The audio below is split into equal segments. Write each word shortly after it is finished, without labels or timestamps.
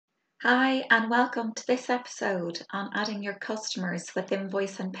Hi, and welcome to this episode on adding your customers with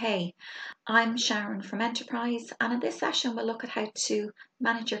Invoice and Pay. I'm Sharon from Enterpryze, and in this session we'll look at how to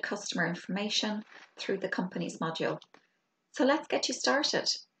manage your customer information through the companies module. So let's get you started.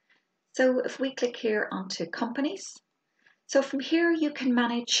 So if we click here onto companies, so from here you can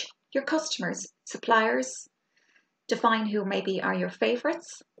manage your customers, suppliers, define who maybe are your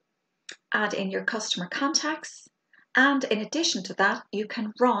favorites, add in your customer contacts, and in addition to that, you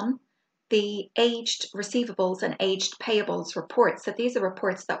can run the aged receivables and aged payables reports. So these are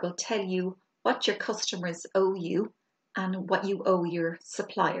reports that will tell you what your customers owe you and what you owe your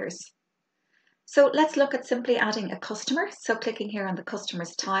suppliers. So let's look at simply adding a customer. So clicking here on the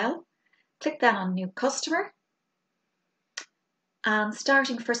customers tile, click then on new customer, and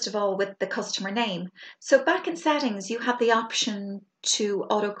starting first of all with the customer name. So back in settings, you have the option to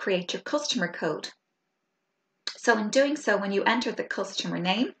auto create your customer code. So in doing so, when you enter the customer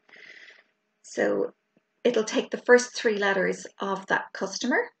name, so it'll take the first three letters of that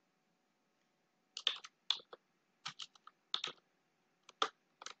customer.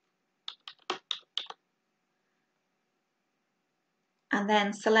 And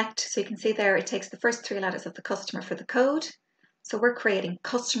then select, so you can see there, it takes the first three letters of the customer for the code. So we're creating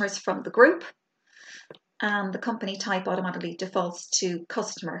customers from the group, and the company type automatically defaults to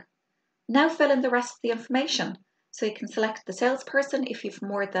customer. Now fill in the rest of the information. So you can select the salesperson if you've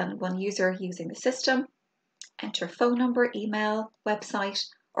more than one user using the system, enter phone number, email, website,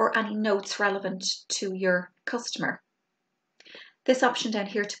 or any notes relevant to your customer. This option down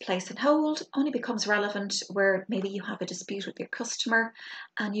here to place and hold only becomes relevant where maybe you have a dispute with your customer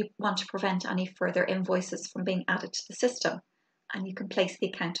and you want to prevent any further invoices from being added to the system, and you can place the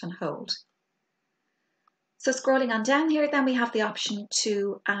account on hold. So scrolling on down here, then we have the option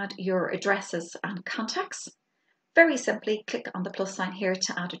to add your addresses and contacts. Very simply, click on the plus sign here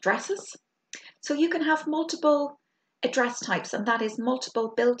to add addresses. So you can have multiple address types, and that is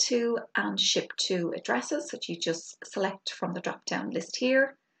multiple bill to and ship to addresses, which you just select from the drop down list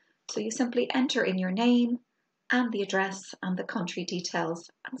here. So you simply enter in your name and the address and the country details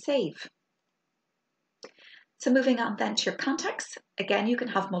and save. So moving on then to your contacts, again you can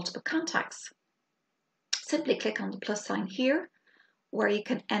have multiple contacts. Simply click on the plus sign here where you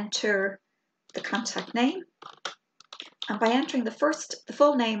can enter the contact name, and by entering the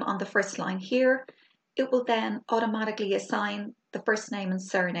full name on the first line here, it will then automatically assign the first name and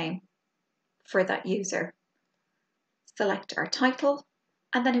surname for that user. Select our title,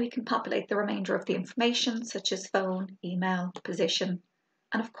 and then we can populate the remainder of the information such as phone, email, position,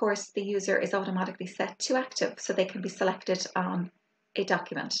 and of course the user is automatically set to active so they can be selected on a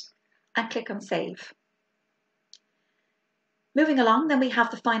document, and click on save. Moving along, then we have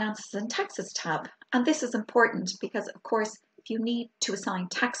the Finances and Taxes tab, and this is important because of course if you need to assign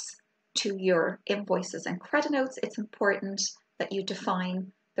tax to your invoices and credit notes, it's important that you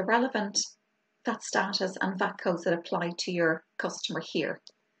define the relevant VAT status and VAT codes that apply to your customer here.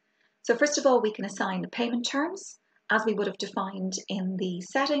 So first of all, we can assign the payment terms as we would have defined in the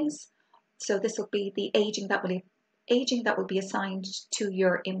settings. So this will be the aging that will be assigned to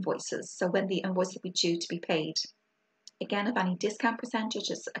your invoices. So when the invoice will be due to be paid. Again, if any discount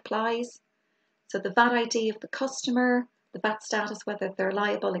percentages applies. So the VAT ID of the customer, the VAT status, whether they're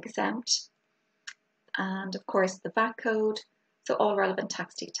liable, exempt, and of course the VAT code, so all relevant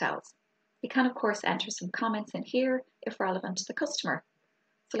tax details. We can of course enter some comments in here if relevant to the customer.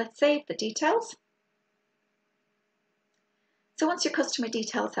 So let's save the details. So once your customer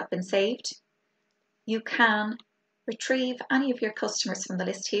details have been saved, you can retrieve any of your customers from the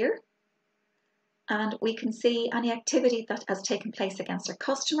list here, and we can see any activity that has taken place against our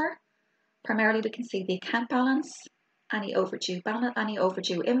customer. Primarily we can see the account balance, any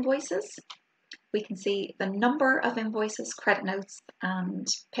overdue invoices. We can see the number of invoices, credit notes and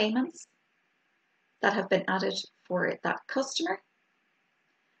payments that have been added for that customer.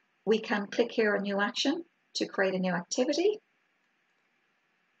 We can click here on new action to create a new activity.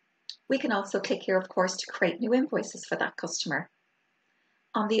 We can also click here of course to create new invoices for that customer.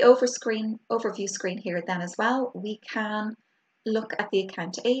 On the overview screen here then as well, we can look at the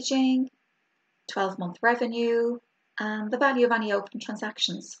account aging, 12-month revenue, and the value of any open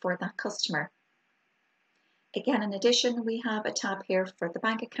transactions for that customer. Again, in addition, we have a tab here for the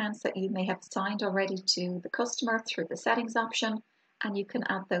bank accounts that you may have assigned already to the customer through the settings option, and you can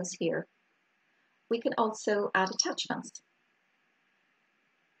add those here. We can also add attachments.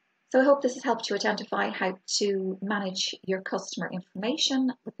 So I hope this has helped you identify how to manage your customer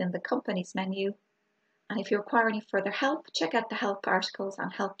information within the company's menu. And if you require any further help, check out the help articles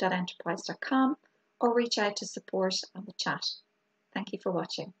on help.enterpryze.com or reach out to support on the chat. Thank you for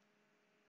watching.